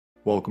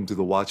Welcome to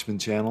the Watchman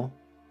channel.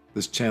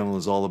 This channel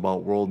is all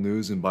about world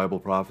news and Bible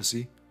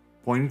prophecy,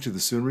 pointing to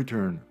the soon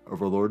return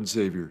of our Lord and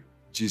Savior,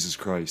 Jesus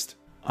Christ.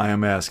 I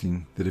am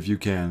asking that if you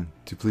can,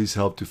 to please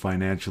help to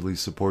financially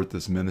support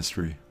this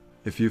ministry.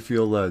 If you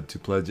feel led to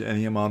pledge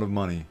any amount of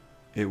money,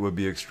 it would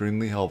be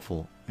extremely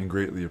helpful and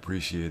greatly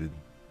appreciated.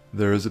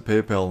 There is a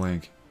PayPal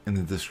link in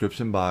the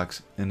description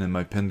box and in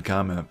my pinned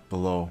comment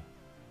below.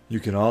 You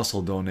can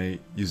also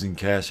donate using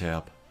Cash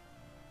App.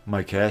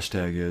 My cash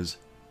tag is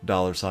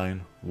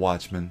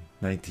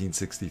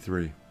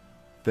 $Watchman1963.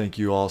 Thank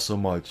you all so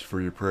much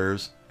for your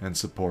prayers and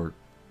support.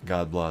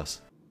 God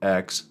bless.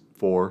 Acts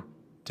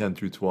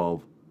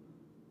 4:10-12.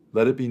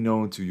 Let it be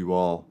known to you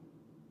all,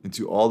 and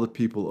to all the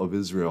people of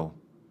Israel,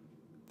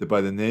 that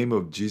by the name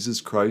of Jesus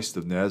Christ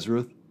of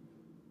Nazareth,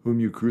 whom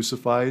you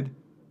crucified,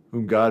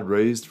 whom God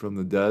raised from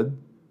the dead,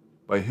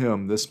 by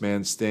him this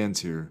man stands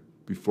here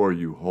before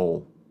you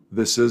whole.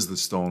 This is the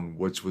stone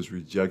which was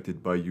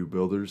rejected by you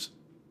builders,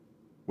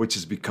 which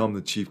has become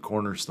the chief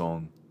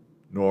cornerstone,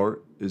 nor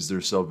is there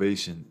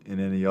salvation in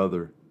any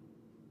other.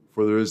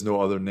 For there is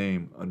no other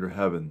name under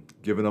heaven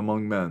given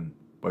among men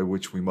by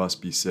which we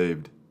must be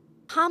saved.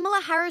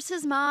 Kamala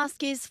Harris's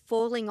mask is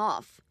falling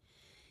off.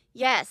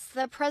 Yes,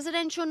 the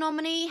presidential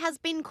nominee has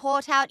been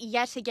caught out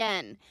yet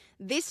again,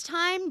 this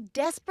time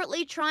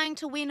desperately trying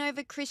to win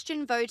over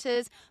Christian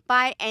voters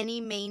by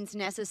any means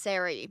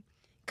necessary.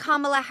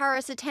 Kamala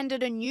Harris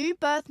attended a New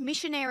Birth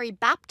Missionary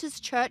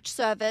Baptist Church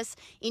service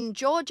in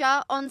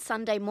Georgia on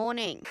Sunday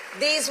morning.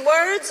 These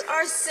words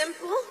are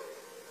simple.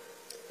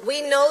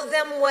 We know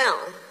them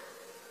well.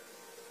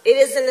 It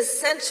is an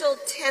essential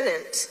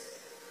tenet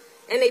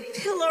and a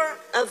pillar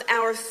of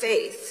our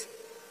faith,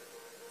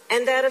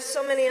 and that of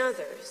so many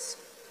others.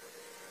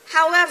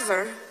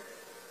 However,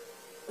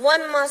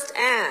 one must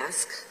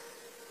ask,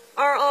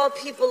 are all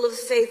people of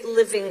faith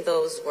living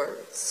those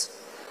words?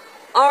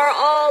 Are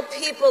all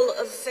people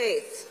of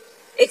faith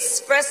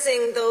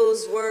expressing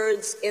those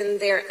words in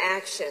their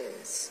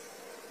actions?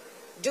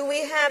 Do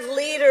we have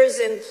leaders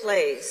in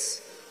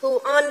place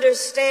who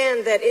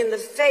understand that in the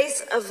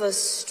face of a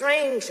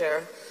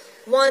stranger,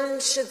 one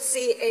should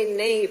see a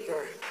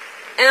neighbor?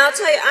 And I'll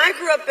tell you, I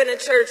grew up in a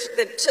church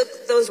that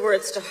took those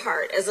words to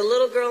heart. As a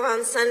little girl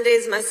on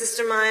Sundays, my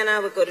sister Maya and I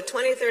would go to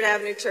 23rd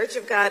Avenue Church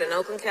of God in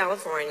Oakland,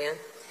 California,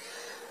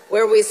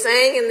 where we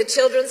sang in the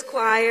children's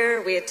choir,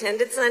 we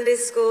attended Sunday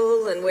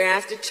school, and where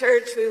after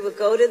church we would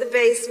go to the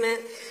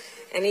basement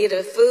and eat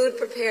a food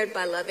prepared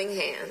by loving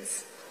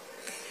hands.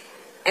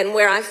 And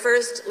where I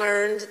first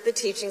learned the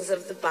teachings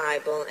of the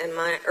Bible, and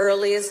my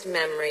earliest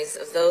memories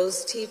of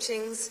those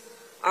teachings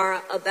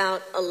are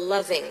about a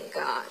loving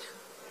God.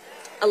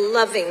 A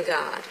loving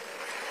God.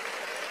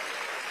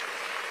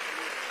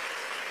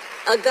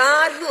 A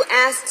God who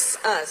asks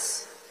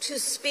us to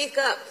speak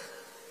up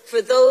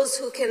for those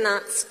who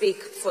cannot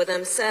speak for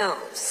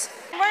themselves.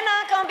 We're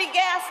not going to be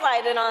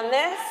gaslighted on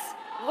this.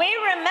 We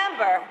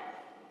remember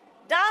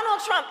Donald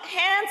Trump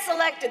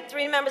hand-selected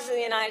 3 members of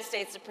the United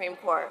States Supreme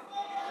Court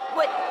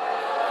with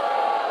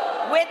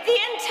the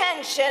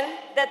intention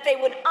that they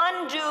would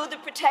undo the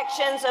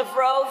protections of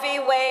Roe v.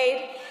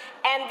 Wade,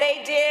 and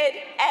they did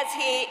as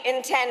he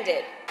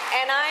intended.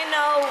 And I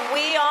know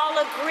we all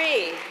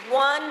agree,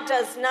 one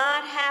does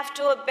not have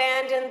to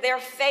abandon their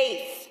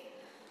faith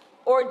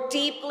or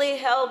deeply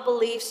held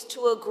beliefs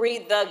to agree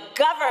the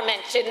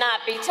government should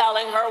not be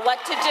telling her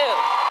what to do.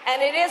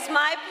 And it is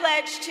my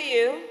pledge to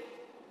you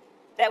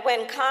that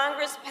when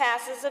Congress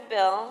passes a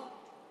bill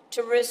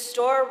to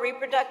restore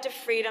reproductive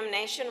freedom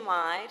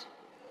nationwide,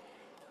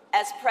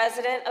 as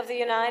President of the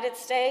United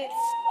States,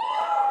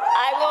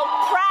 I will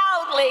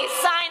proudly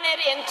sign it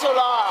into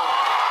law.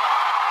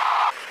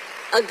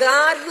 A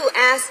God who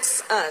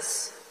asks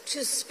us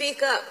to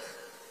speak up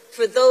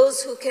for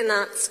those who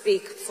cannot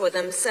speak for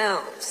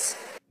themselves.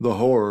 The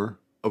horror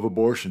of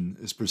abortion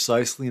is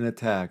precisely an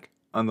attack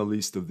on the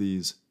least of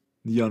these.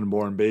 The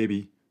unborn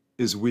baby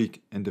is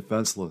weak and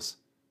defenseless,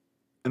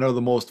 and are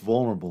the most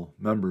vulnerable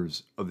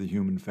members of the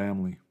human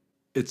family.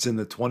 It's in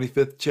the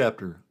 25th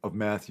chapter of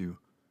Matthew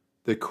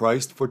that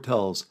Christ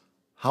foretells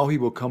how he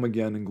will come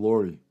again in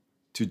glory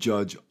to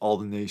judge all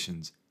the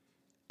nations,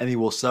 and he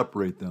will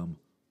separate them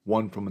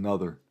one from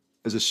another,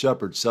 as a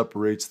shepherd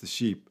separates the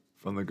sheep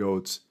from the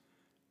goats.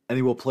 And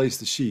he will place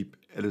the sheep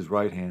at his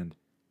right hand,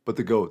 but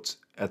the goats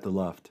at the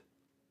left.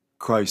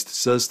 Christ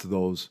says to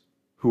those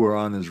who are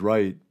on his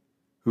right,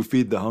 who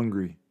feed the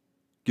hungry,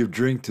 give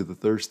drink to the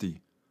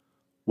thirsty,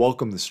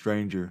 welcome the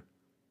stranger,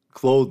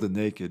 clothe the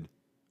naked,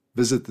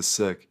 visit the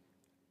sick,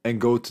 and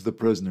go to the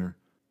prisoner,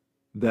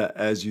 that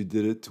as you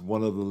did it to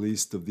one of the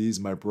least of these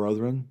my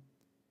brethren,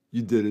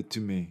 you did it to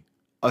me,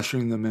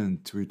 ushering them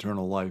into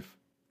eternal life.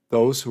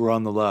 Those who are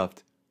on the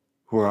left,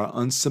 who are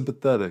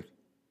unsympathetic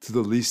to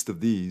the least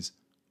of these,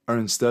 are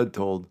instead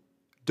told,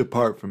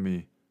 "Depart from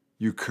me,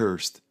 you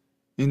cursed,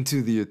 into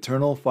the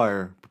eternal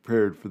fire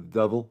prepared for the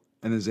devil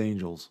and his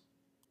angels."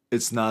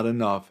 It's not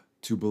enough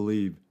to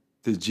believe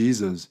that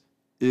Jesus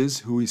is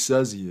who he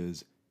says he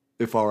is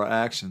if our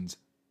actions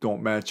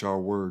don't match our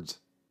words.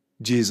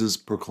 Jesus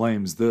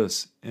proclaims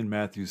this in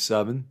Matthew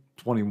 7,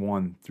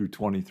 21 through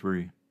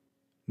 23.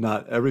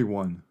 Not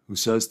everyone who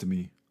says to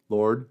me,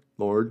 Lord,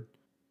 Lord,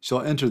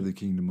 shall enter the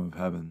kingdom of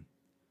heaven,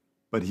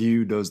 but he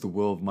who does the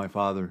will of my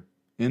Father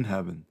in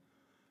heaven.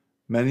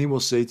 Many will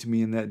say to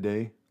me in that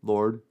day,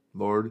 Lord,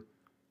 Lord,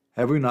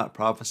 have we not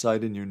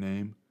prophesied in your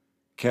name,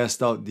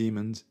 cast out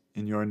demons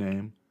in your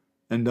name,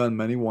 and done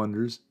many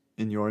wonders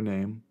in your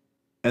name?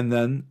 And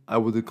then I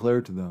will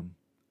declare to them,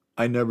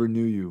 I never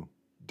knew you.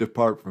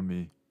 Depart from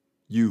me,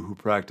 you who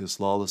practice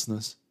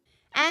lawlessness.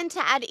 And to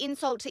add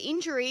insult to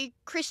injury,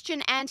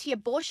 Christian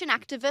anti-abortion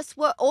activists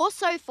were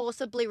also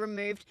forcibly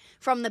removed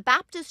from the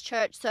Baptist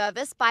church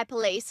service by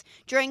police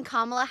during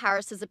Kamala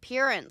Harris's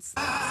appearance.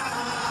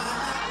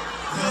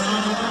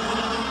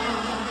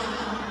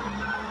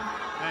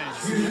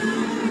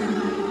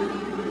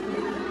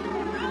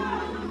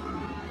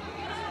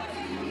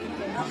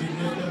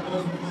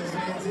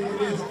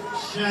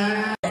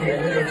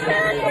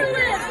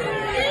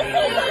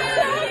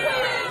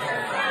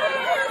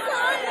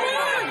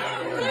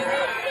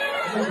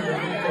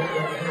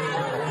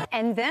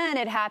 And then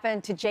it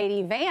happened to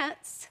J.D.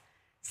 Vance.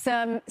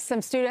 Some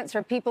students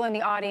or people in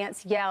the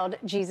audience yelled,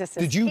 Jesus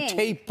is Did you king.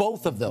 tape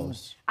both of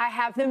those? I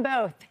have them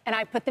both, and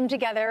I put them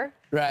together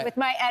with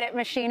my edit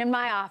machine in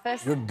my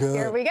office. You're good.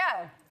 Here we go.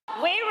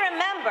 We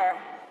remember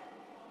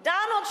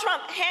Donald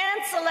Trump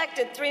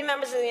hand-selected 3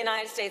 members of the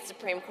United States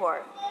Supreme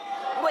Court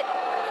with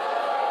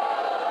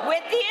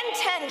the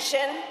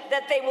intention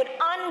that they would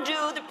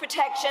undo the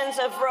protections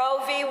of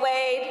Roe v.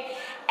 Wade,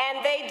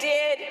 and they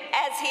did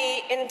as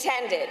he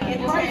intended.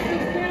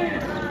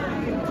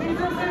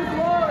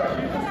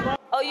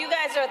 Oh, you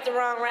guys are at the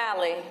wrong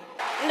rally.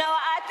 No,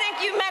 I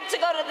think you meant to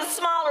go to the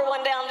smaller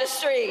one down the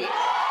street.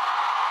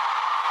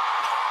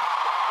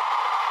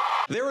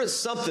 There is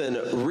something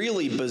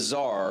really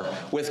bizarre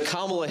with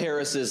Kamala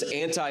Harris's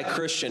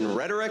anti-Christian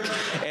rhetoric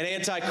and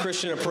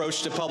anti-Christian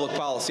approach to public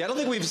policy. I don't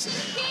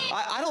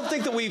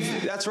think that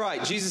we've, that's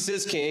right, Jesus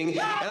is king,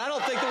 and I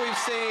don't think that we've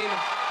seen.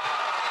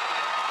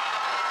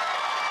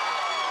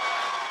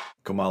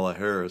 Kamala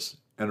Harris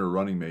and her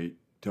running mate,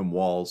 Tim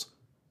Walz,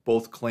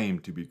 both claim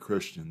to be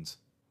Christians.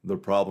 The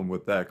problem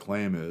with that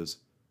claim is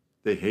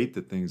they hate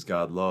the things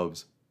God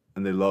loves,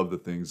 and they love the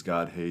things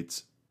God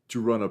hates. To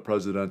run a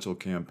presidential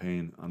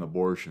campaign on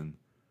abortion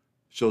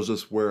shows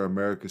us where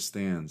America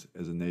stands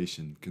as a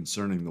nation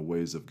concerning the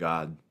ways of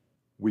God.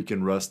 We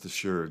can rest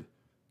assured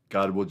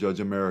God will judge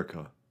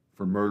America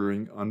for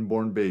murdering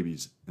unborn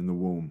babies in the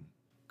womb.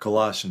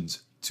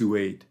 Colossians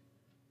 2:8.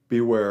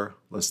 Beware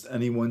lest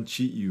anyone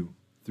cheat you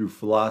through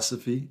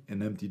philosophy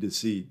and empty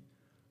deceit,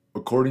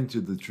 according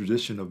to the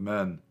tradition of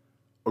men,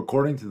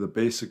 according to the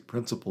basic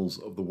principles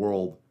of the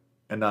world,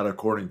 and not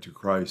according to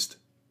Christ.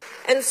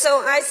 And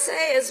so I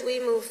say, as we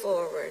move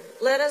forward,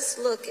 let us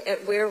look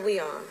at where we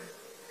are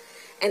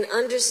and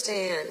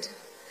understand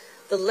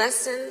the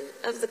lesson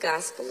of the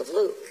Gospel of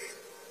Luke.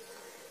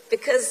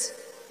 Because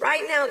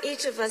right now,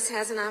 each of us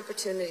has an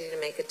opportunity to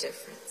make a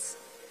difference.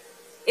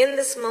 In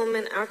this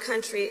moment, our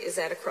country is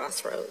at a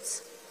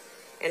crossroads.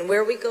 And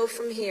where we go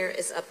from here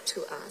is up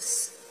to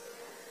us,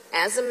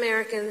 as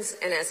Americans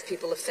and as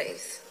people of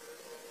faith.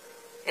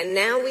 And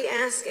now we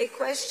ask a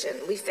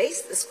question. We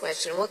face this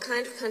question. What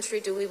kind of country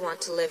do we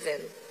want to live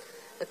in?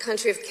 A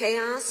country of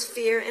chaos,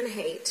 fear, and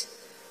hate,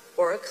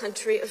 or a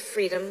country of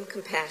freedom,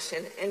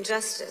 compassion, and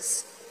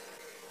justice?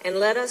 And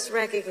let us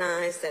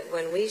recognize that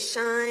when we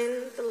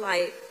shine the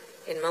light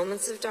in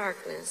moments of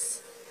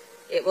darkness,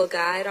 it will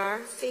guide our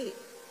feet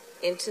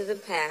into the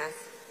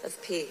path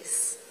of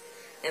peace.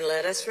 And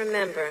let us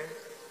remember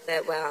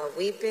that while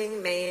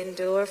weeping may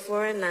endure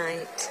for a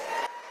night,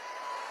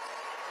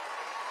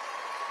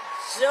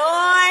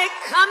 joy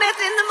cometh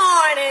in the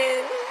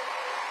morning.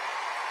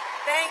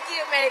 Thank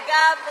you. May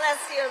God bless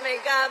you. May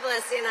God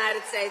bless the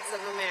United States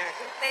of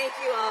America. Thank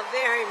you all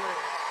very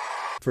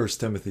much. 1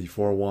 Timothy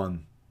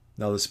 4:1.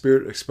 Now the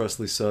Spirit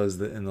expressly says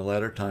that in the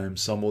latter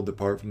times some will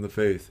depart from the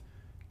faith,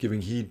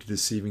 giving heed to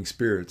deceiving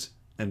spirits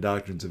and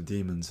doctrines of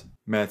demons.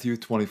 Matthew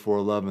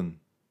 24:11.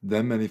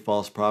 Then many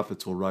false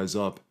prophets will rise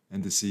up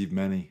and deceive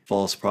many.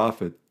 False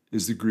prophet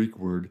is the Greek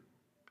word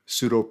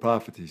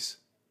pseudoprophetes,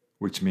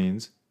 which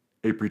means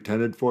a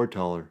pretended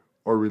foreteller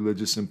or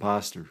religious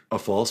impostor. A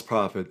false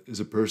prophet is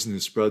a person who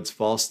spreads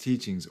false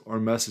teachings or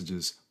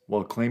messages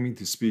while claiming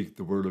to speak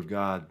the word of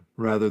God.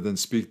 Rather than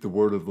speak the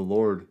word of the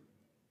Lord,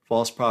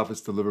 false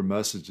prophets deliver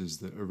messages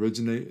that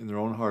originate in their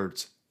own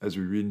hearts, as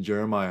we read in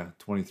Jeremiah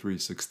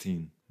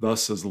 23:16.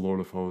 Thus says the Lord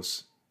of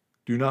hosts,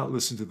 do not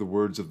listen to the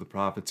words of the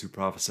prophets who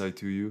prophesy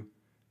to you.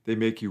 They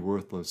make you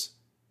worthless.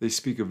 They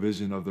speak a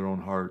vision of their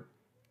own heart,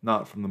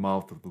 not from the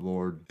mouth of the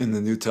Lord. In the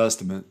New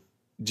Testament,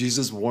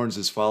 Jesus warns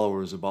his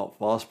followers about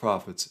false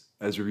prophets,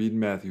 as we read in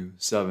Matthew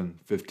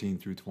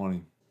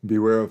 7:15-20.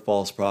 Beware of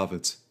false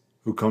prophets,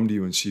 who come to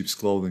you in sheep's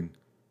clothing,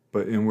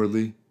 but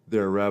inwardly they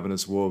are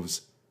ravenous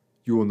wolves.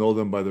 You will know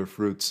them by their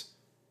fruits.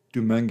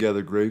 Do men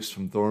gather grapes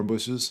from thorn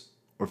bushes,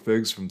 or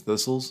figs from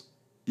thistles?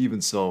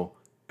 Even so,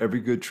 every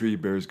good tree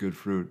bears good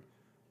fruit,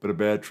 but a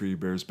bad tree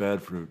bears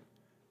bad fruit.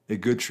 A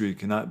good tree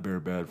cannot bear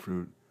bad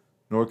fruit,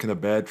 nor can a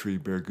bad tree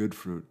bear good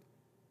fruit.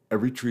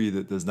 Every tree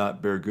that does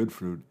not bear good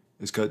fruit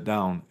is cut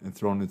down and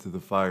thrown into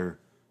the fire.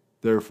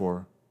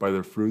 Therefore, by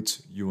their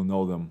fruits you will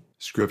know them.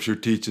 Scripture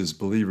teaches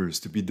believers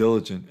to be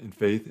diligent in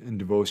faith and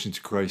devotion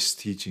to Christ's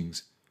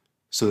teachings,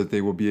 so that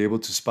they will be able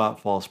to spot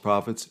false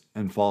prophets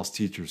and false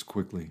teachers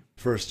quickly.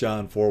 1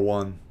 John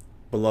 4:1.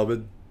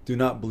 Beloved, do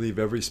not believe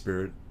every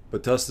spirit,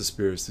 but test the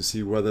spirits to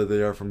see whether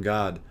they are from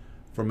God,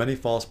 for many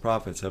false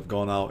prophets have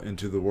gone out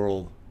into the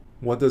world.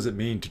 What does it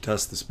mean to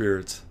test the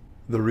spirits?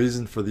 The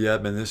reason for the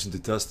admonition to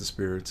test the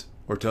spirits,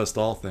 or test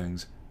all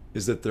things,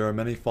 is that there are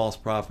many false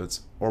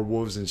prophets, or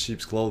wolves in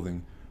sheep's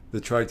clothing,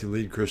 that try to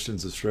lead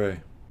Christians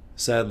astray.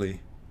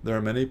 Sadly, there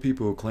are many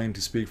people who claim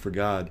to speak for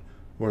God,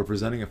 who are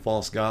presenting a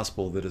false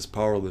gospel that is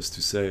powerless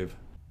to save.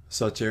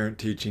 Such errant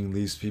teaching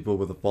leaves people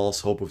with a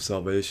false hope of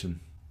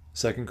salvation.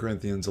 2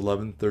 Corinthians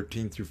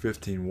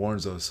 11:13-15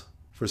 warns us,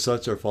 "For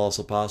such are false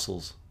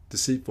apostles,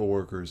 deceitful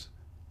workers,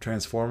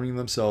 transforming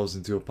themselves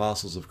into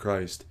apostles of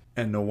Christ,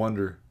 and no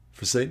wonder,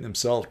 for Satan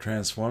himself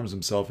transforms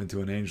himself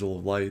into an angel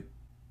of light.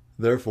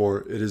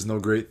 Therefore it is no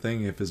great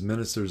thing if his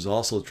ministers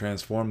also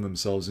transform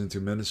themselves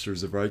into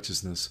ministers of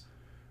righteousness,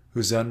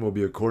 whose end will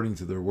be according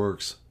to their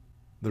works."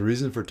 The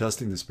reason for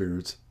testing the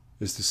spirits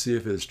is to see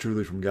if it is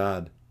truly from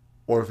God,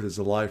 or if it is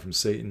a lie from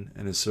Satan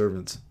and his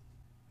servants.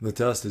 The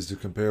test is to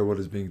compare what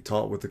is being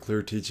taught with the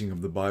clear teaching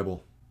of the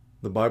Bible.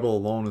 The Bible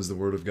alone is the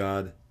Word of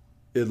God.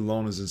 It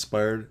alone is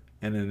inspired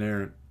and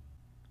inerrant.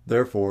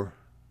 Therefore,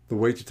 the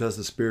way to test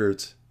the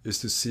spirits is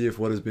to see if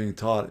what is being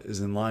taught is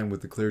in line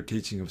with the clear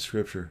teaching of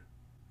Scripture.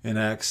 In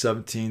Acts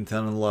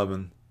 17:10 and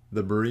 11,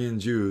 the Berean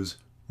Jews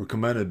were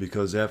commended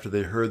because after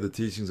they heard the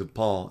teachings of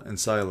Paul and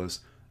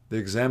Silas, they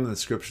examined the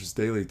Scriptures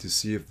daily to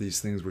see if these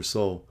things were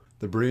so.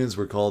 The Bereans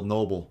were called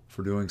noble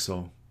for doing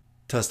so.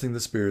 Testing the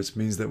spirits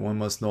means that one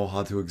must know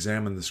how to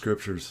examine the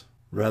Scriptures.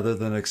 Rather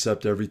than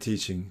accept every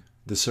teaching,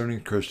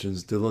 discerning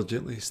Christians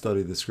diligently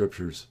study the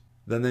Scriptures.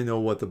 Then they know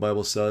what the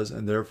Bible says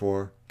and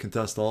therefore can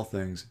test all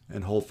things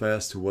and hold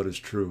fast to what is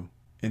true.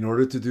 In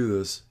order to do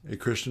this, a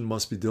Christian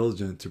must be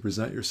diligent to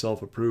present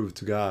yourself approved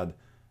to God,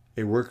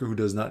 a worker who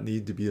does not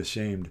need to be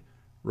ashamed,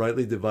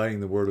 rightly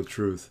dividing the word of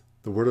truth.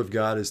 The Word of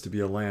God is to be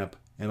a lamp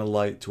and a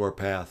light to our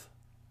path.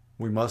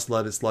 We must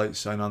let its light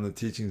shine on the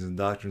teachings and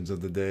doctrines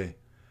of the day.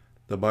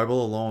 The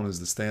Bible alone is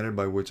the standard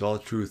by which all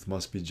truth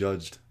must be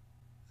judged.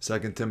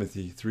 2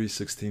 Timothy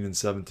 3:16 and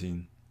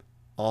 17.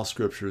 All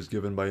Scripture is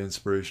given by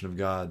inspiration of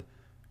God,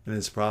 and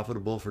is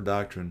profitable for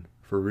doctrine,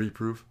 for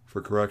reproof,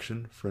 for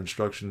correction, for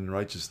instruction in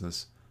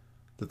righteousness,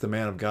 that the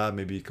man of God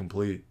may be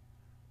complete,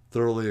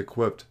 thoroughly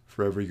equipped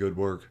for every good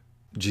work.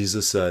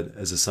 Jesus said,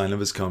 as a sign of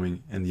his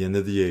coming and the end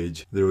of the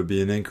age, there would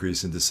be an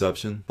increase in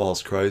deception,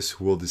 false Christs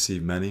who will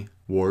deceive many,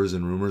 wars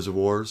and rumors of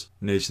wars,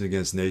 nation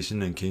against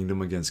nation and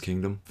kingdom against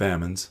kingdom,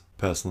 famines,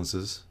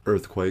 pestilences,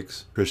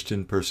 earthquakes,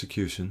 Christian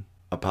persecution,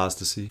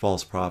 apostasy,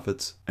 false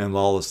prophets, and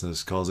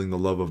lawlessness, causing the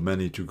love of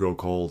many to grow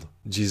cold.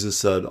 Jesus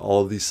said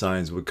all of these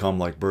signs would come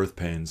like birth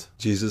pains.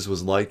 Jesus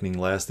was likening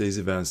last days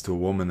events to a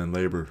woman in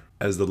labor.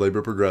 As the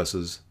labor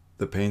progresses,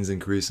 the pains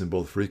increase in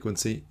both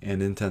frequency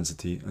and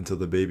intensity until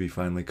the baby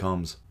finally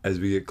comes. As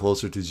we get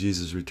closer to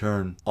Jesus'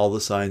 return, all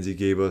the signs he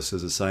gave us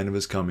as a sign of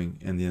his coming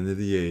and the end of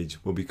the age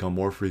will become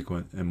more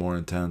frequent and more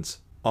intense.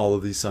 All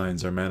of these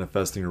signs are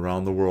manifesting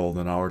around the world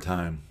in our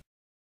time.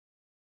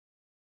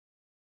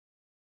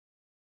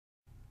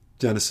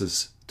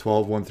 Genesis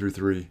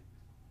 12:1-3.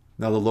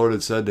 Now the Lord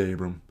had said to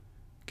Abram,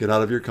 "Get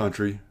out of your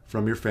country,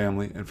 from your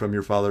family, and from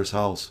your father's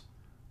house,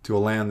 to a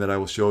land that I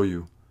will show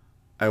you.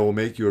 I will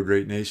make you a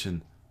great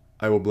nation.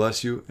 I will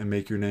bless you and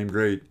make your name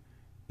great,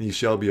 and you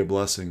shall be a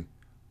blessing.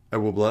 I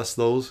will bless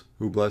those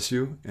who bless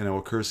you, and I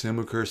will curse him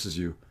who curses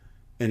you.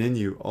 And in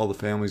you all the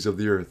families of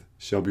the earth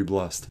shall be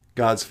blessed."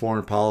 God's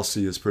foreign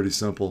policy is pretty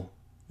simple.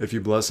 If you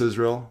bless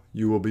Israel,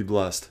 you will be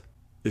blessed.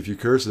 If you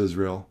curse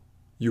Israel,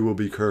 you will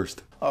be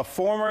cursed. A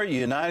former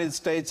United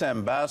States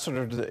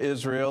ambassador to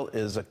Israel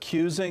is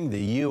accusing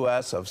the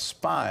U.S. of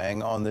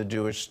spying on the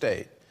Jewish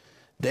state.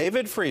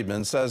 David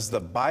Friedman says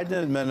the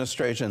Biden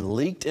administration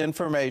leaked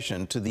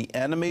information to the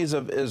enemies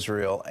of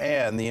Israel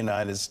and the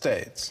United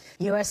States.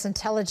 U.S.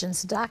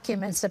 intelligence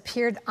documents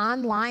appeared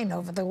online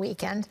over the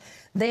weekend.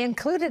 They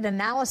included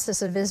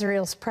analysis of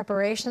Israel's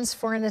preparations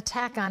for an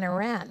attack on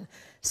Iran.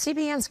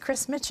 CBN's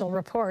Chris Mitchell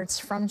reports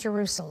from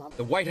Jerusalem.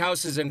 The White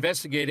House is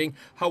investigating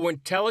how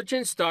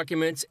intelligence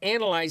documents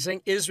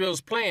analyzing Israel's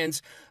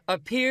plans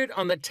appeared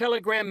on the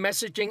Telegram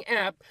messaging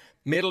app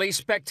Middle East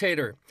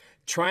Spectator,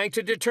 trying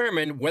to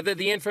determine whether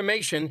the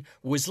information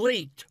was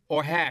leaked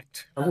or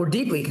hacked. We're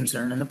deeply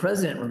concerned, and the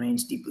president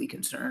remains deeply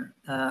concerned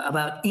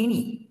about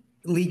any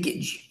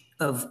leakage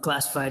of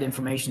classified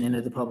information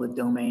into the public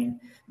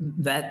domain.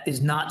 That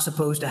is not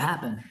supposed to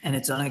happen, and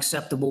it's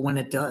unacceptable when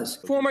it does.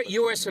 Former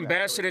U.S.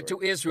 Ambassador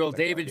to Israel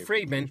David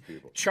Friedman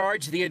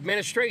charged the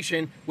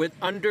administration with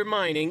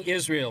undermining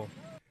Israel.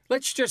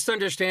 Let's just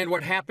understand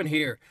what happened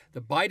here.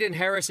 The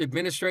Biden-Harris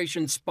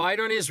administration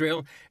spied on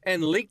Israel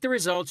and leaked the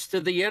results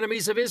to the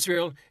enemies of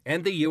Israel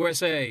and the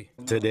USA.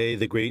 Today,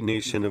 the great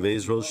nation of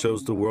Israel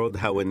shows the world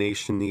how a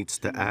nation needs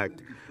to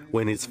act.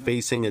 when it's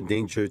facing a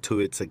danger to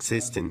its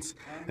existence,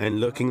 and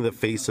looking the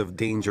face of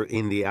danger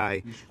in the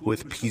eye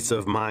with peace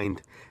of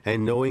mind,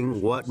 and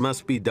knowing what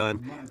must be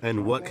done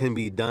and what can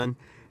be done,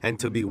 and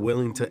to be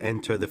willing to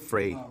enter the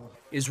fray.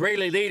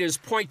 Israeli leaders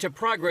point to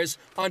progress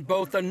on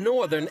both the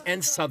northern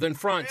and southern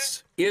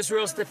fronts.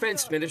 Israel's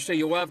defense minister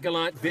Yoav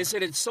Gallant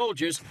visited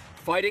soldiers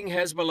fighting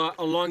Hezbollah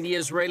along the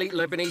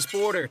Israeli-Lebanese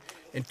border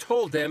and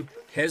told them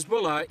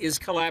Hezbollah is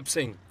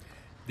collapsing.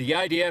 The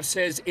IDF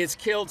says it's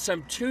killed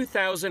some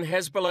 2,000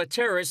 Hezbollah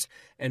terrorists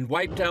and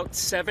wiped out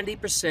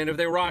 70% of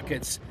their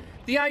rockets.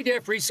 The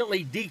IDF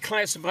recently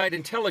declassified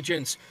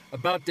intelligence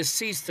about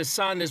deceased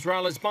Hassan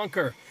Nasrallah's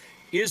bunker.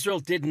 Israel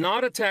did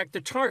not attack the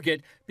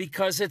target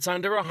because it's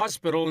under a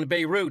hospital in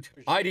Beirut.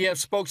 IDF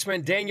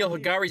spokesman Daniel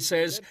Hagari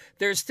says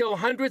there's still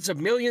hundreds of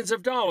millions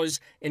of dollars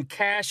in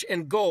cash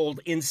and gold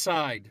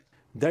inside.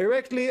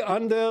 Directly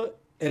under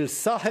El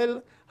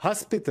Sahel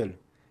Hospital,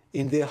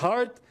 in the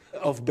heart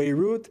of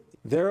Beirut,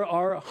 there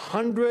are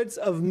hundreds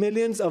of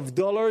millions of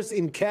dollars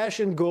in cash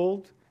and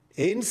gold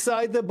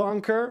inside the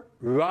bunker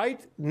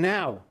right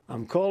now.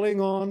 I'm calling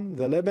on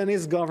the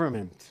Lebanese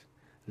government,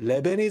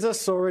 Lebanese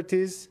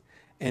authorities,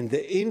 and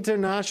the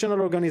international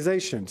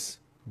organizations.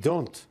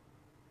 Don't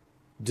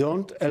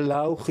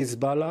allow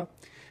Hezbollah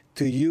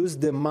to use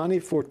the money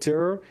for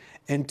terror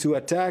and to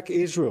attack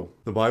Israel.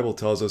 The Bible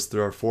tells us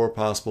there are 4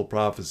 possible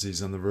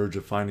prophecies on the verge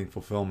of finding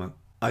fulfillment.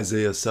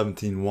 Isaiah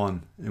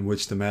 17:1, in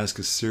which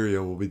Damascus,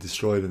 Syria will be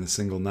destroyed in a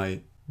single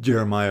night.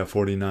 Jeremiah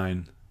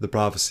 49, the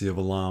prophecy of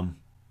Elam,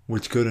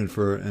 which could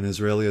infer an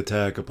Israeli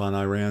attack upon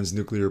Iran's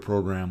nuclear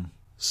program.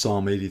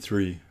 Psalm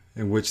 83,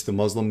 in which the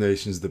Muslim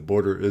nations that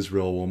border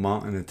Israel will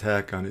mount an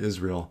attack on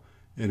Israel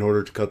in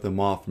order to cut them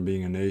off from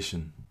being a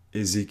nation.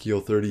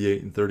 Ezekiel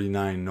 38 and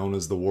 39, known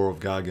as the War of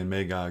Gog and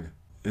Magog.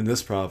 In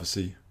this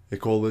prophecy, a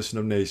coalition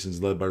of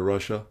nations led by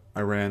Russia,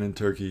 Iran, and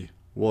Turkey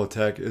will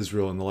attack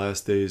Israel in the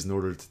last days in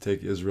order to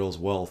take Israel's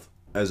wealth.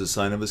 As a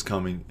sign of his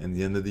coming and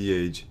the end of the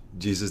age,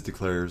 Jesus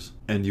declares,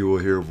 "And you will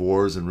hear of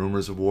wars and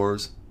rumors of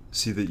wars.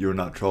 See that you are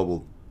not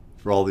troubled,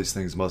 for all these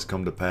things must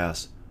come to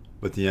pass,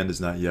 but the end is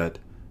not yet.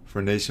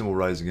 For nation will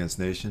rise against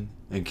nation,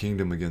 and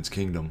kingdom against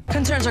kingdom."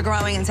 Concerns are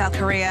growing in South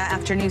Korea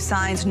after new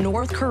signs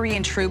North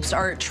Korean troops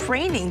are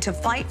training to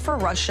fight for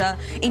Russia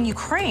in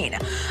Ukraine.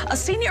 A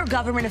senior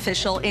government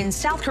official in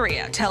South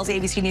Korea tells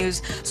ABC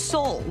News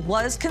Seoul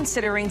was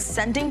considering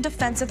sending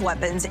defensive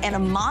weapons and a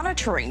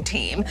monitoring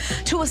team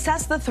to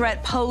assess the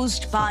threat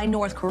posed by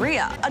North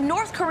Korea. A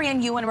North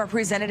Korean UN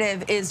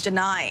representative is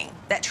denying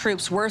that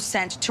troops were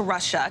sent to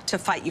Russia to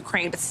fight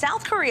Ukraine, but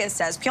South Korea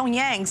says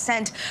Pyongyang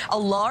sent a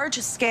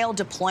large-scale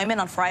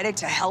deployment on Friday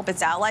to help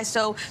its allies.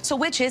 So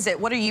which is it?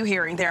 What are you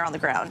hearing there on the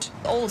ground?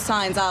 All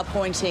signs are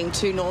pointing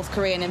to North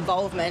Korean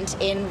involvement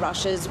in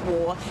Russia's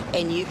war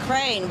in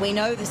Ukraine. We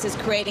know this is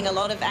creating a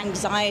lot of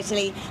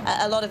anxiety,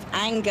 a lot of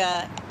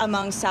anger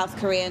among South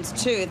Koreans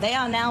too. They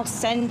are now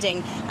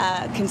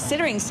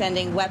considering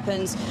sending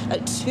weapons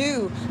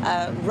to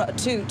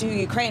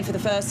Ukraine for the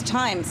first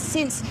time.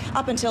 Since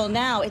up until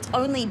now, it's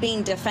only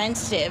been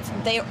defensive.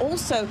 They are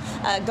also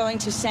going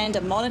to send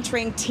a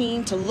monitoring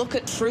team to look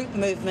at troop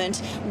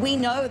movement. We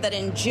know that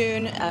in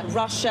June,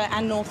 Russia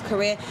and North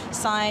Korea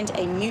signed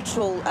a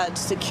mutual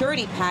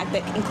security pact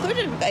that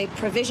included a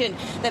provision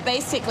that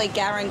basically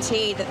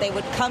guaranteed that they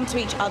would come to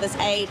each other's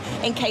aid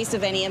in case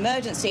of any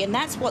emergency. And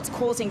that's what's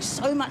causing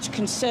so much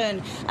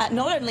concern,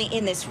 not only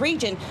in this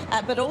region,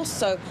 but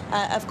also,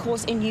 of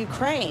course, in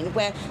Ukraine,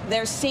 where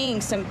they're seeing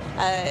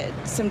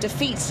some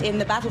defeats in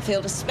the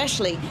battlefield,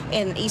 especially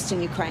in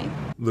eastern Ukraine.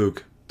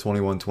 Luke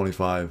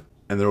 21:25,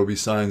 "And there will be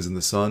signs in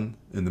the sun,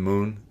 in the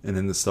moon, and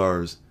in the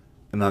stars,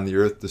 and on the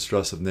earth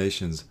distress of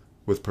nations,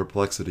 with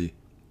perplexity,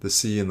 the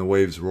sea and the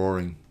waves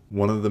roaring."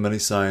 One of the many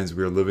signs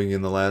we are living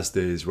in the last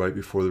days right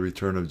before the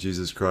return of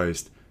Jesus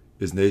Christ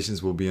is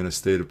nations will be in a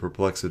state of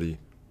perplexity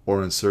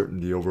or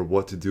uncertainty over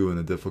what to do in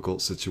a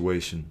difficult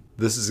situation.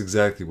 This is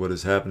exactly what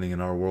is happening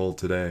in our world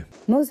today.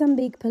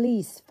 Mozambique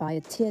police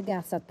fired tear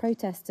gas at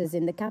protesters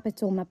in the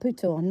capital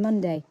Maputo on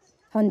Monday.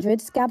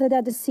 Hundreds gathered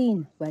at the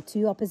scene where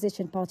 2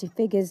 opposition party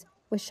figures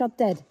were shot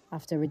dead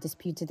after a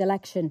disputed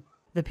election.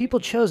 The people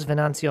chose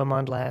Venancio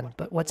Mondlane,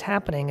 but what's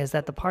happening is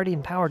that the party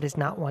in power does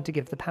not want to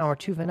give the power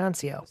to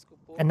Venancio.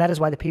 And that is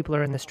why the people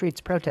are in the streets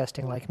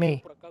protesting like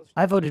me.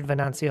 I voted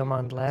Venancio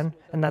Mondlane,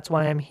 and that's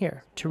why I'm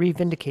here, to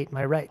re-vindicate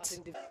my rights.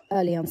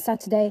 Early on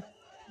Saturday,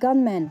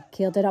 gunmen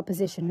killed an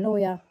opposition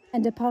lawyer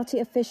and a party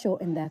official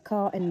in their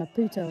car in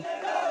Maputo,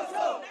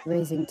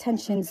 raising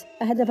tensions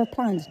ahead of a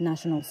planned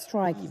national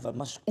strike.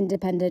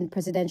 Independent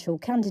presidential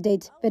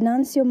candidate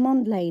Venancio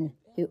Mondlane,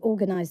 who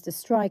organized the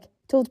strike,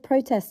 told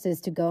protesters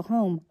to go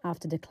home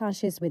after the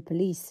clashes with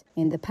police.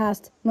 In the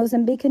past,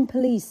 Mozambican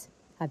police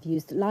have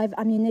used live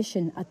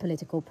ammunition at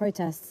political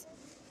protests.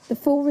 The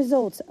full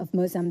results of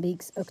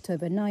Mozambique's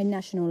October 9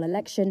 national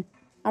election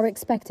are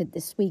expected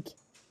this week.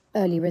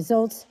 Early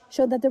results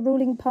show that the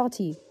ruling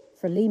party,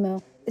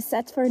 Frelimo, is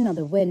set for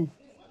another win.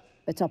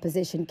 But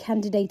opposition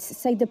candidates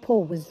say the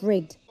poll was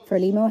rigged.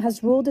 Frelimo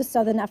has ruled the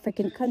southern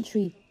African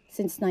country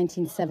since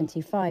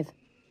 1975.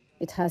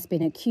 It has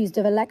been accused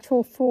of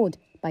electoral fraud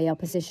by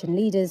opposition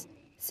leaders,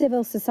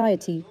 civil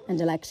society and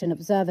election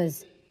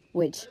observers,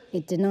 which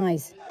it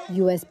denies.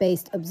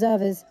 US-based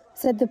observers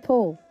said the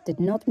poll did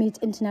not meet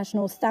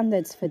international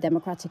standards for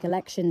democratic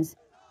elections.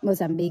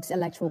 Mozambique's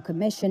Electoral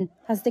Commission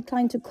has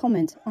declined to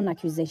comment on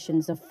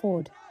accusations of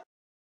fraud.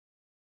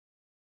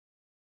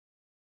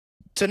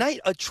 Tonight,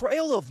 a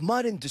trail of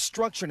mud and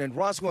destruction in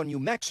Roswell, New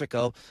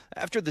Mexico,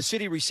 after the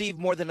city received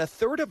more than a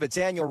third of its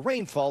annual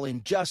rainfall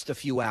in just a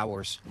few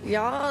hours.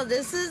 Y'all,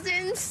 this is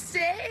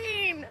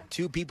insane.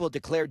 2 people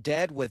declared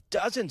dead, with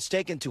dozens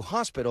taken to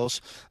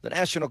hospitals. The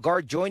National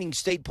Guard joining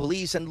state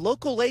police and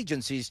local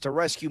agencies to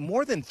rescue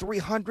more than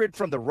 300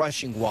 from the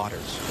rushing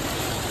waters.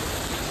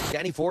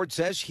 Danny Ford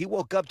says he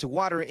woke up to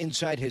water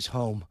inside his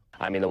home.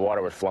 I mean, the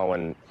water was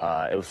flowing,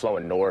 it was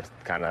flowing north,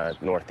 kind of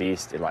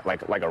northeast,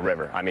 like a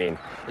river. I mean,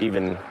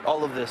 even...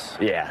 All of this?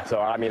 Yeah. So,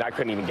 I mean, I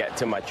couldn't even get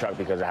to my truck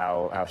because of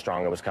how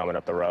strong it was coming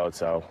up the road.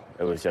 So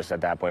it was just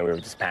at that point, we were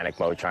just panic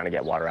mode trying to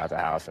get water out the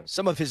house.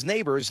 Some of his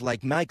neighbors,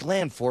 like Mike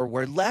Lanford,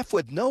 were left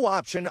with no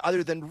option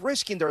other than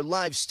risking their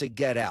lives to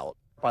get out.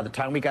 By the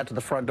time we got to the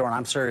front door, and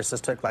I'm serious,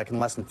 this took like in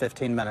less than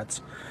 15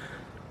 minutes,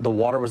 the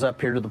water was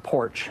up here to the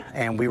porch,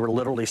 and we were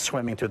literally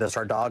swimming through this.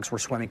 Our dogs were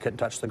swimming, couldn't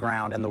touch the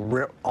ground, and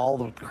all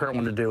the current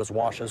wanted to do was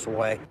wash us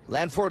away.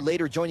 Lanford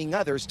later joining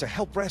others to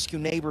help rescue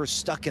neighbors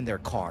stuck in their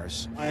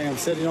cars. I am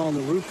sitting on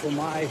the roof of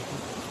my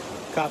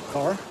cop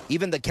car.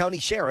 Even the county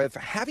sheriff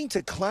having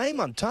to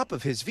climb on top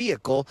of his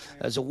vehicle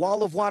as a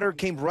wall of water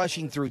came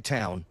rushing through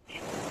town.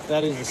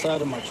 That is the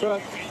side of my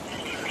truck.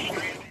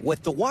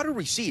 With the water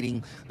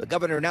receding, the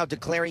governor now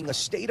declaring a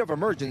state of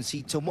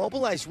emergency to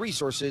mobilize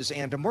resources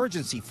and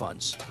emergency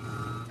funds.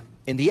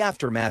 In the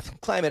aftermath,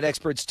 climate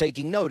experts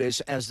taking notice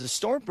as the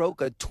storm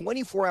broke a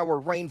 24-hour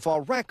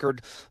rainfall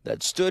record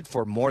that stood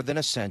for more than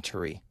a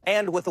century.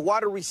 And with the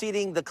water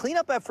receding, the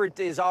cleanup effort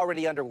is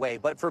already underway.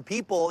 But for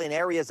people in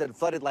areas that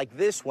flooded like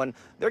this one,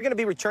 they're going to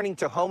be returning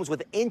to homes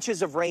with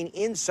inches of rain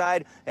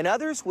inside, and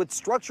others with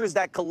structures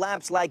that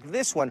collapse like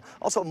this one.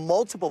 Also,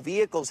 multiple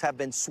vehicles have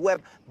been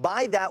swept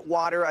by that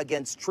water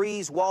against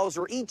trees, walls,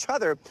 or each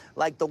other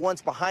like the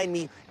ones behind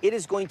me. It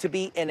is going to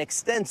be an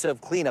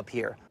extensive cleanup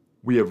here.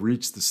 We have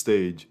reached the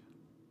stage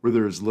where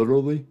there is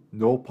literally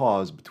no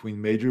pause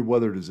between major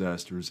weather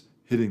disasters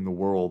hitting the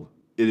world.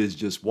 It is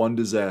just one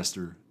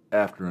disaster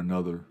after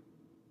another.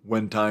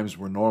 When times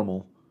were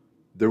normal,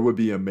 there would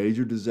be a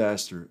major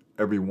disaster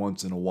every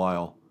once in a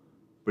while.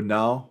 But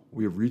now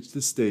we have reached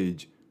the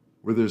stage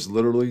where there's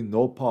literally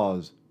no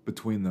pause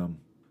between them.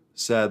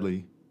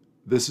 Sadly,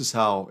 this is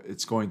how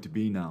it's going to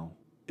be now.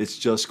 It's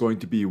just going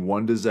to be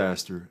one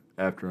disaster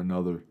after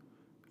another,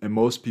 and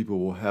most people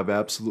will have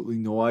absolutely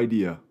no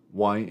idea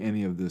why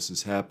any of this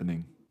is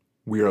happening.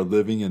 We are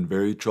living in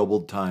very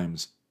troubled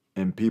times,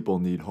 and people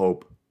need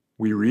hope.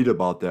 We read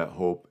about that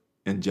hope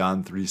in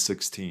John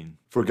 3:16.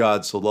 For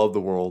God so loved the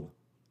world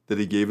that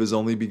he gave his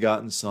only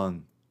begotten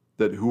Son,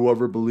 that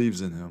whoever believes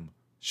in him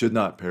should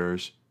not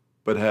perish,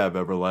 but have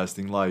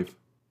everlasting life.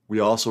 We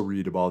also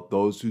read about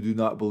those who do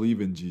not believe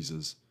in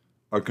Jesus,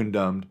 are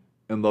condemned,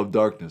 and love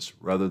darkness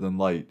rather than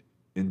light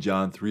in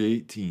John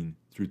 3:18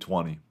 through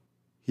 20.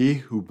 He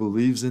who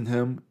believes in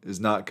him is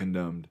not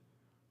condemned,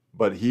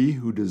 but he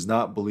who does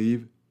not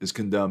believe is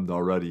condemned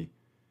already,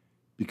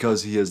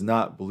 because he has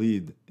not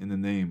believed in the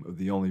name of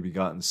the only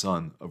begotten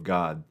Son of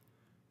God.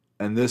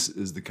 And this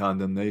is the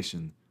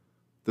condemnation,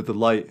 that the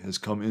light has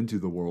come into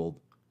the world,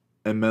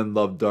 and men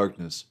love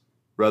darkness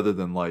rather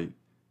than light,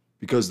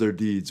 because their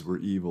deeds were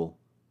evil.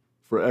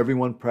 For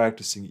everyone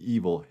practicing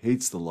evil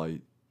hates the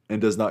light,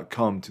 and does not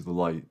come to the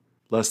light,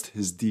 lest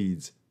his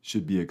deeds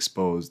should be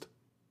exposed.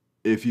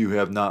 If you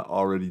have not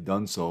already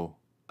done so,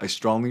 I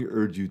strongly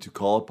urge you to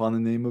call upon the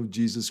name of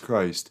Jesus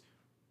Christ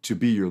to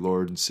be your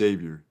Lord and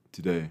Savior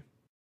today.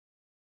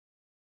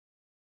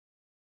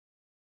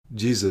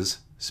 Jesus,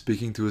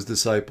 speaking to his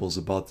disciples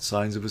about the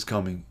signs of his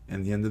coming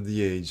and the end of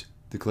the age,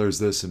 declares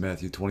this in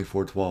Matthew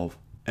 24:12.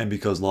 And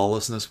because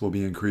lawlessness will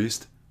be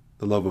increased,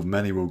 the love of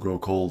many will grow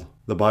cold.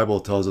 The Bible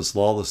tells us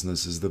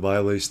lawlessness is the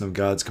violation of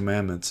God's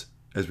commandments,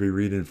 as we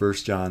read in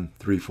 1 John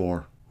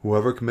 3:4.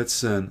 Whoever commits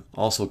sin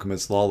also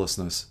commits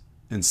lawlessness,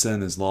 and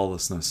sin is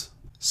lawlessness.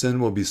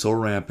 Sin will be so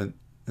rampant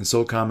and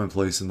so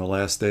commonplace in the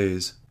last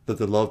days that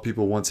the love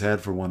people once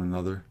had for one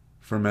another,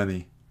 for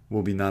many,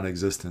 will be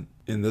non-existent.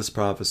 In this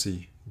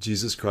prophecy,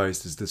 Jesus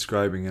Christ is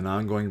describing an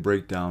ongoing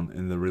breakdown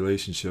in the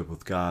relationship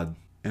with God.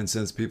 And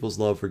since people's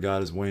love for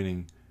God is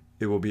waning,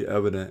 it will be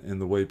evident in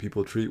the way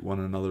people treat one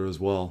another as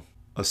well.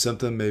 A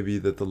symptom may be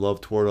that the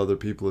love toward other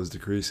people is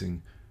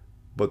decreasing,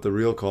 but the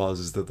real cause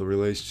is that the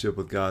relationship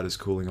with God is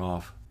cooling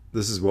off.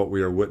 This is what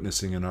we are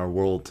witnessing in our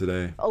world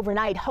today.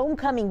 Overnight,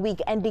 homecoming week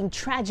ending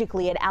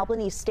tragically at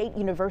Albany State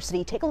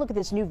University. Take a look at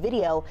this new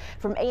video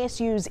from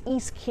ASU's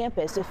East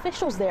Campus.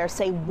 Officials there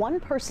say one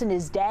person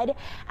is dead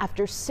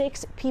after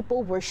 6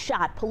 people were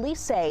shot. Police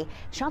say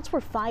shots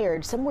were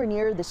fired somewhere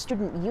near the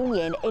student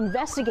union.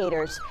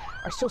 Investigators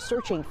are still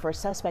searching for a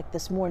suspect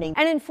this morning.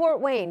 And in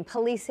Fort Wayne,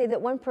 police say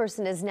that one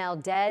person is now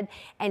dead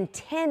and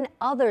 10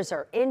 others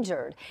are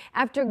injured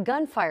after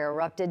gunfire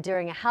erupted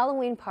during a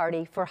Halloween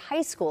party for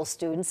high school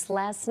students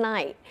last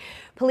night.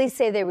 Police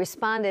say they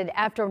responded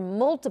after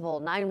multiple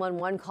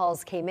 911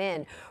 calls came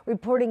in,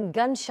 reporting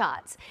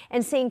gunshots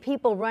and seeing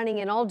people running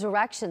in all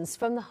directions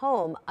from the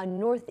home on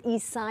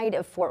northeast side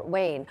of Fort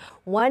Wayne.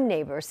 One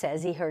neighbor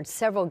says he heard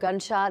several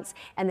gunshots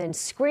and then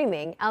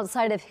screaming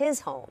outside of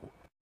his home.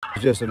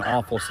 It's just an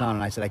awful sound,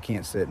 and I said, I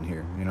can't sit in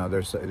here. You know,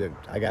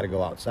 I got to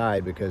go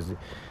outside because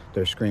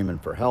they're screaming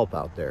for help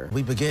out there.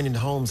 We begin in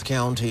Holmes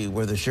County,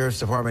 where the Sheriff's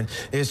Department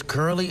is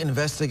currently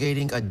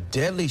investigating a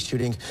deadly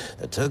shooting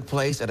that took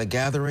place at a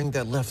gathering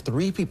that left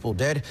 3 people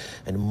dead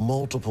and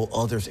multiple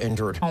others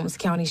injured. Holmes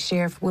County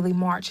Sheriff Willie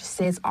March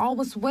says all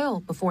was well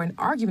before an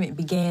argument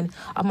began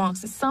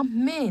amongst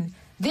some men.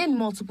 Then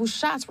multiple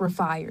shots were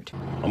fired.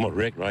 I'm a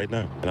wreck right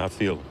now, and I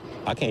feel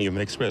I can't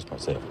even express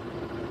myself.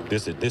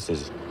 This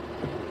is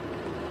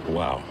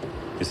wow.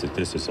 This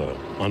is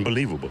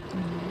unbelievable.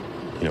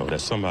 You know,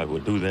 that somebody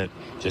would do that,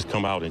 just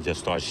come out and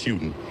just start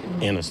shooting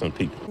innocent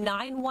people.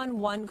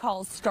 911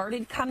 calls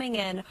started coming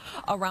in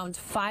around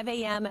 5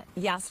 a.m.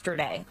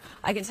 yesterday.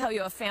 I can tell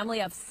you a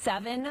family of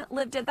 7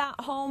 lived at that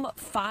home.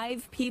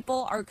 5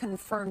 people are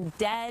confirmed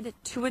dead,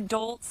 2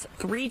 adults,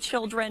 3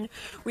 children.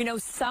 We know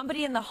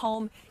somebody in the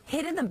home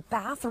hid in the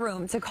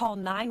bathroom to call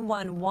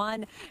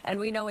 911, and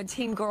we know a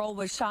teen girl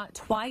was shot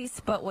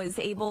twice but was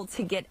able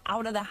to get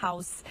out of the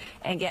house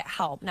and get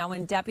help. Now,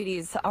 when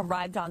deputies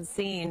arrived on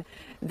scene,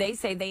 they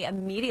say they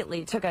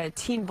immediately took a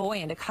teen boy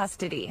into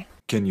custody.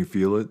 Can you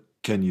feel it?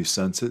 Can you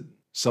sense it?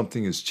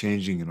 Something is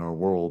changing in our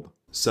world.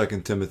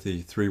 2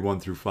 Timothy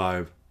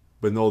 3:1-5.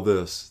 But know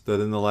this,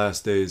 that in the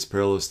last days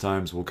perilous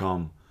times will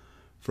come.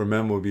 For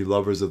men will be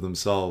lovers of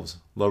themselves,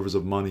 lovers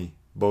of money,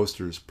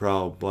 boasters,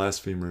 proud,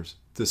 blasphemers,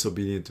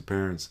 disobedient to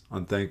parents,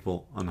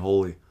 unthankful,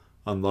 unholy,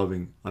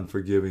 unloving,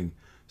 unforgiving,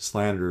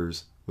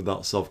 slanderers,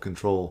 without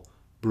self-control,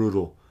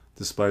 brutal,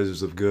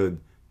 despisers of good,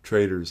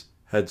 traitors,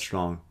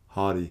 headstrong,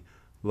 haughty,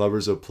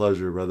 lovers of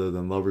pleasure rather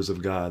than lovers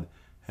of God,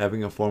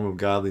 having a form of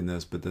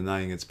godliness but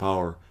denying its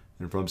power,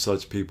 and from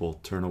such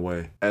people turn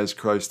away. As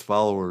Christ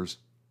followers,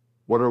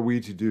 what are we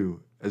to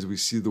do as we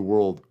see the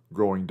world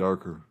growing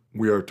darker?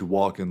 We are to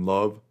walk in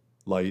love,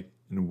 light,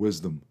 and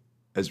wisdom,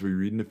 as we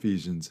read in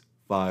Ephesians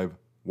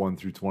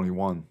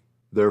 5:1-21.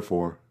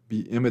 Therefore,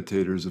 be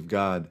imitators of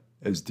God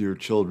as dear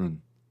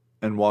children,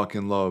 and walk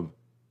in love,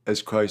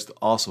 as Christ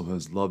also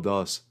has loved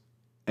us,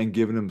 and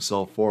given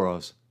himself for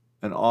us,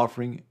 an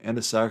offering and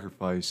a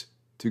sacrifice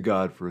to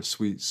God for a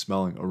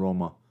sweet-smelling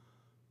aroma.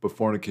 But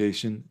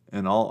fornication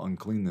and all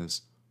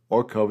uncleanness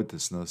or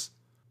covetousness,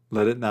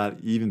 let it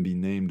not even be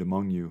named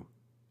among you,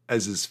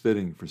 as is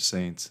fitting for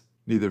saints,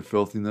 neither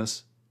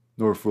filthiness,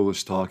 nor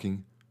foolish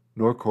talking,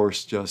 nor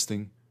coarse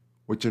jesting,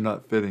 which are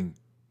not fitting,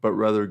 but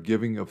rather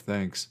giving of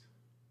thanks.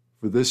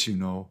 For this you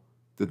know,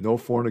 that no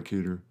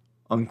fornicator,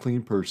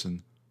 unclean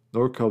person,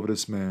 nor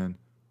covetous man,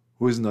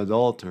 who is an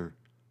idolater,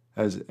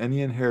 has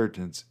any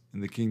inheritance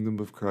in the kingdom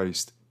of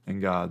Christ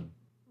and God.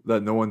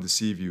 Let no one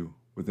deceive you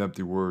with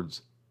empty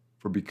words,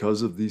 for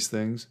because of these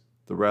things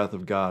the wrath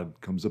of God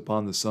comes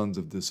upon the sons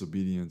of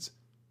disobedience.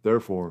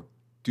 Therefore,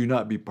 do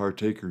not be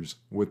partakers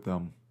with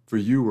them. For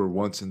you were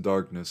once in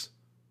darkness,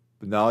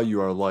 but now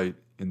you are light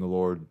in the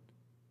Lord.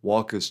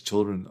 Walk as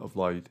children of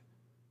light.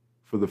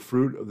 For the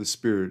fruit of the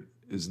Spirit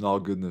is in all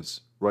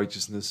goodness,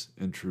 righteousness,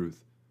 and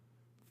truth,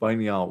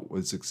 finding out what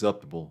is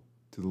acceptable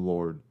to the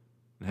Lord,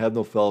 and have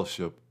no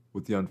fellowship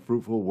with the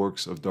unfruitful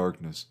works of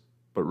darkness,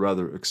 but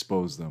rather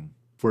expose them.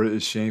 For it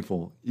is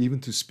shameful even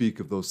to speak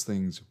of those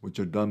things which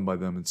are done by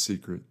them in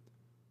secret.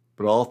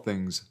 But all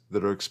things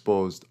that are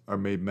exposed are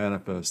made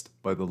manifest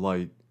by the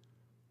light.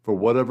 For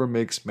whatever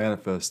makes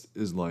manifest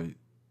is light.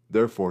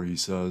 Therefore he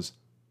says,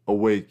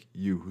 Awake,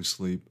 you who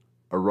sleep,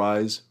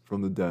 arise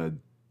from the dead,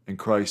 and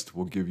Christ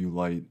will give you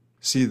light.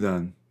 See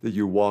then that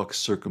you walk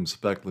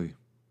circumspectly,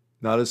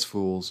 not as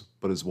fools,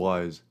 but as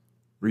wise,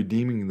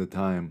 redeeming the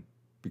time,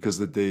 because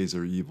the days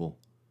are evil.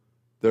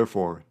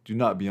 Therefore do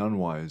not be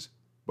unwise,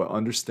 but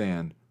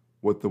understand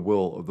what the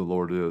will of the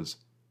Lord is.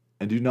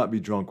 And do not be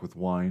drunk with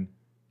wine,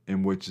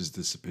 in which is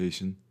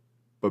dissipation,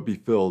 but be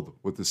filled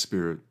with the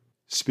Spirit,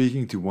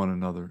 speaking to one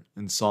another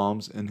in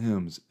psalms and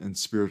hymns and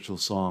spiritual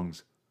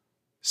songs,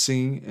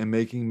 singing and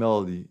making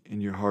melody in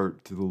your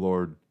heart to the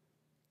Lord,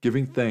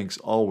 giving thanks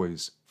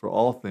always for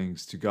all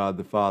things to God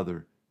the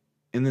Father,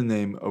 in the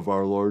name of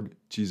our Lord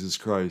Jesus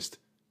Christ,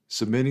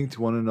 submitting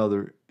to one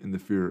another in the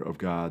fear of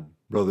God.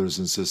 Brothers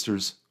and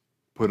sisters,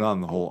 put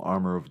on the whole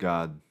armor of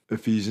God.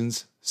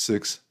 Ephesians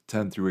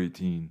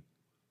 6:10-18.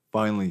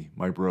 Finally,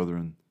 my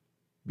brethren,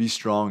 be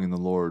strong in the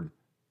Lord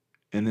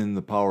and in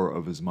the power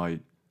of his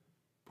might.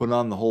 Put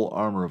on the whole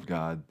armor of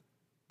God,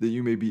 that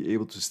you may be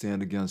able to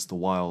stand against the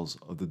wiles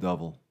of the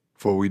devil.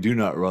 For we do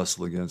not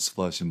wrestle against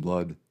flesh and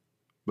blood,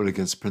 but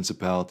against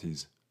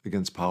principalities,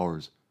 against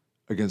powers,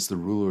 against the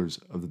rulers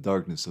of the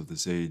darkness of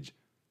this age,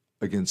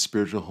 against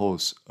spiritual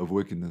hosts of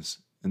wickedness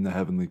in the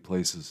heavenly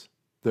places.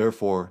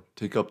 Therefore,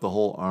 take up the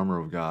whole armor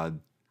of God,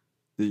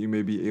 that you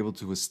may be able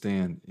to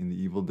withstand in the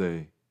evil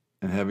day,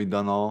 and having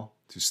done all,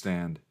 to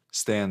stand.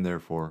 Stand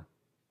therefore,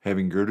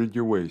 having girded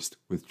your waist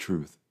with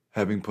truth,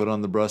 having put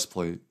on the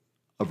breastplate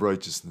of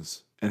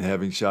righteousness, and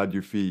having shod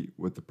your feet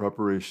with the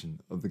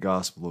preparation of the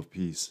gospel of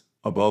peace.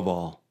 Above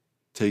all,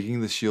 taking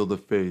the shield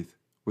of faith,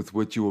 with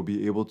which you will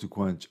be able to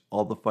quench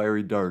all the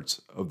fiery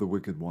darts of the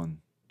wicked one,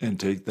 and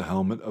take the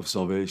helmet of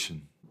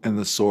salvation, and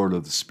the sword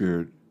of the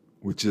Spirit,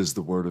 which is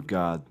the word of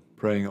God,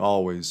 praying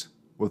always,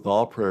 with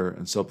all prayer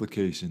and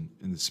supplication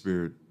in the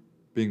Spirit,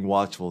 being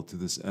watchful to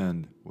this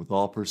end with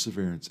all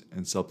perseverance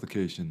and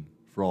supplication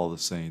for all the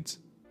saints.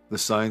 The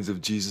signs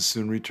of Jesus'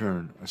 soon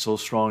return are so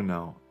strong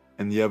now,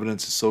 and the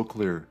evidence is so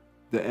clear,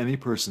 that any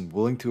person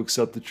willing to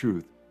accept the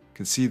truth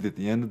can see that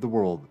the end of the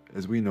world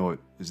as we know it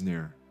is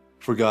near.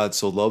 For God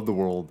so loved the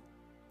world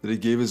that he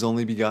gave his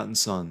only begotten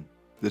Son,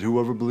 that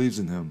whoever believes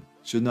in him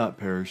should not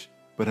perish,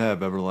 but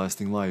have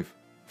everlasting life.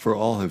 For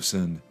all have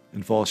sinned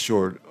and fall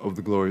short of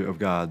the glory of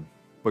God.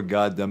 But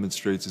God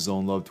demonstrates his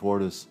own love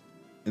toward us,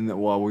 in that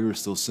while we were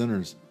still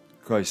sinners,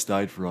 Christ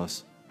died for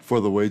us. For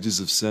the wages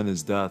of sin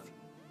is death,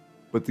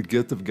 but the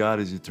gift of God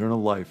is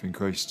eternal life in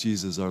Christ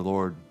Jesus our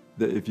Lord,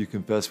 that if you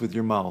confess with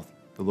your mouth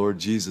the Lord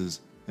Jesus,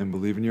 and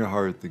believe in your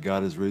heart that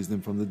God has raised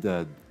him from the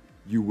dead,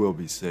 you will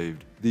be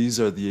saved. These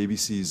are the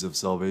ABCs of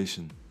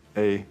salvation.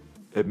 A.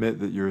 Admit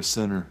that you're a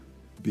sinner.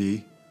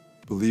 B.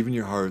 Believe in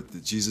your heart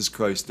that Jesus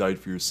Christ died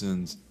for your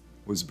sins,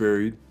 was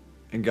buried,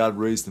 and God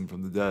raised him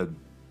from the dead.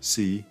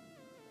 C.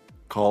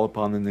 Call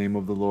upon the name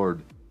of the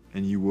Lord,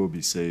 and you will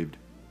be saved.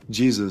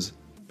 Jesus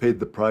paid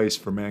the price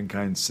for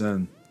mankind's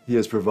sin. He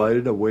has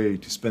provided a way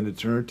to spend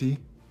eternity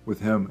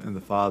with him and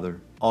the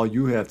Father. All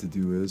you have to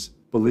do is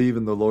believe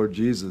in the Lord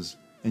Jesus,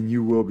 and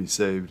you will be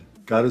saved.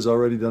 God has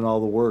already done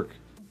all the work.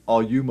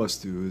 All you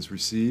must do is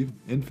receive,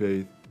 in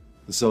faith,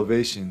 the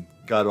salvation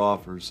God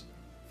offers.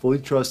 Fully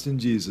trust in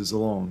Jesus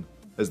alone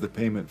as the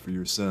payment for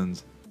your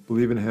sins.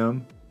 Believe in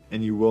him,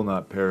 and you will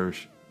not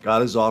perish.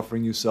 God is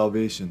offering you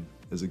salvation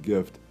as a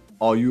gift.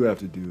 All you have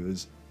to do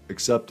is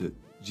accept it.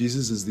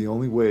 Jesus is the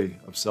only way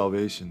of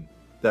salvation.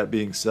 That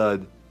being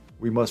said,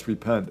 we must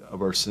repent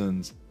of our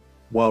sins.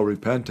 While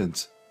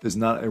repentance is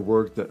not a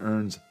work that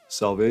earns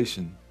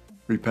salvation,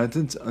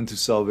 repentance unto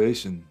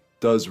salvation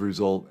does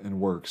result in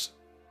works.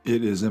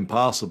 It is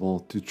impossible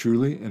to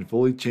truly and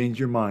fully change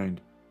your mind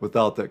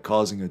without that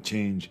causing a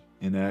change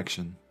in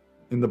action.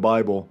 In the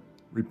Bible,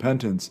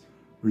 repentance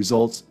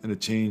results in a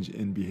change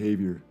in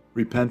behavior.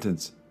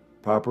 Repentance,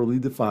 properly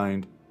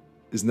defined,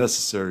 is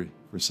necessary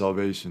for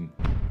salvation.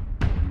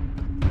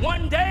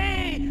 One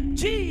day,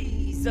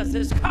 Jesus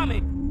is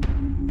coming.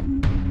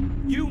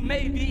 You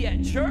may be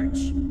at church.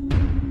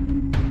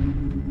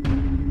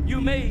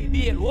 You may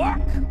be at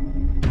work.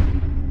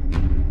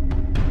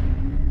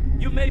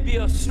 You may be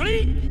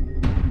asleep.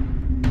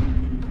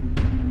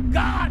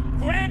 God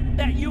grant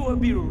that you will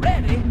be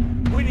ready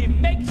when he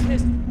makes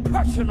his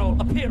personal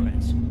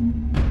appearance.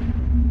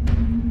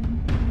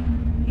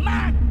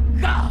 My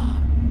God,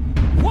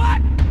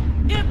 what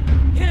if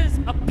his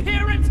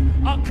appearance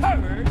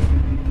occurs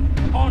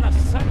on a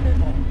Sunday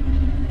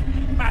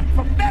morning? My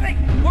prophetic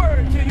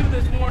word to you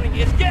this morning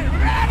is get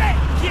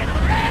ready! Get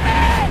ready!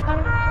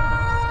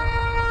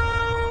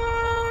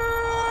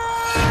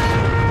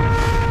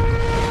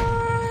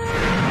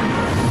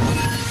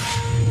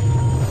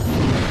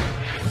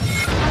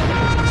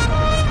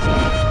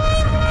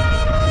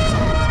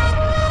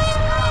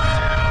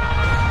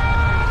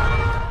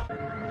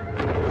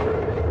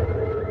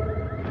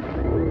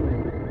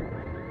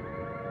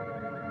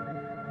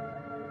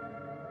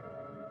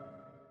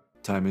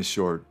 Time is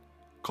short.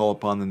 Call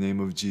upon the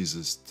name of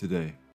Jesus today.